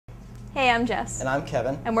Hey, I'm Jess. And I'm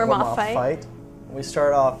Kevin. And we're Moth Fight. We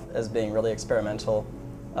started off as being really experimental.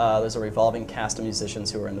 There's a revolving cast of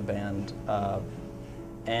musicians who were in the band.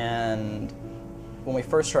 And when we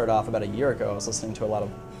first started off about a year ago, I was listening to a lot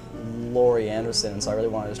of Laurie Anderson, so I really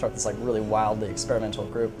wanted to start this really wildly experimental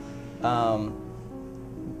group.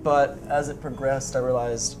 But as it progressed, I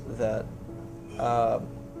realized that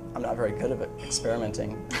I'm not very good at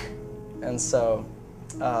experimenting. And so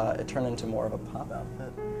it turned into more of a pop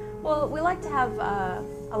outfit. Well, we like to have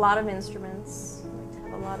a lot of instruments. We like to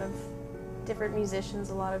have a lot of different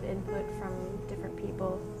musicians, a lot of input from different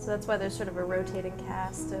people. So that's why there's sort of a rotating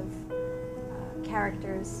cast of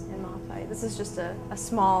characters in Moth Fight. This is just a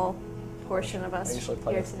small portion of us here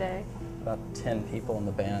today. About 10 people in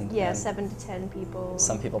the band. Yeah, 7 to 10 people.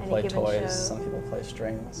 Some people play toys, some people play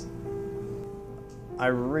strings. I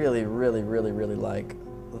really like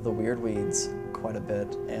the Weird Weeds quite a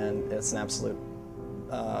bit, and it's an absolute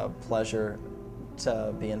pleasure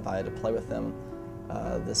to be invited to play with them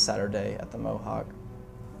this Saturday at the Mohawk.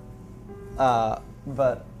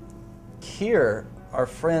 But here, our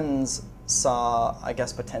friends saw, I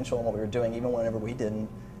guess, potential in what we were doing, even whenever we didn't,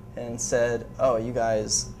 and said, oh, you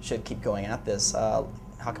guys should keep going at this. How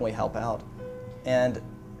can we help out? And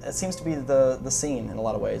it seems to be the scene in a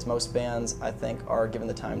lot of ways. Most bands, I think, are given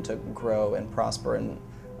the time to grow and prosper and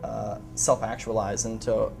self-actualize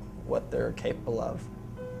into what they're capable of.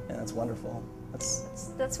 And that's wonderful.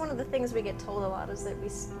 That's one of the things we get told a lot, is that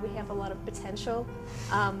we have a lot of potential.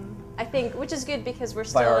 I think, which is good because we're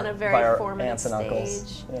still in a very formative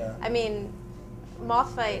stage. Yeah. I mean,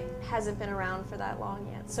 Moth Fight hasn't been around for that long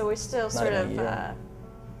yet, so we're still sort of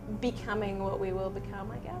becoming what we will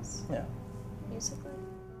become, I guess. Yeah. Musically.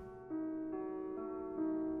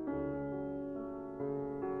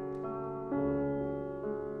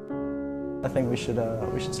 I think we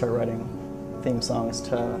should start writing theme songs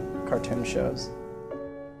to cartoon shows.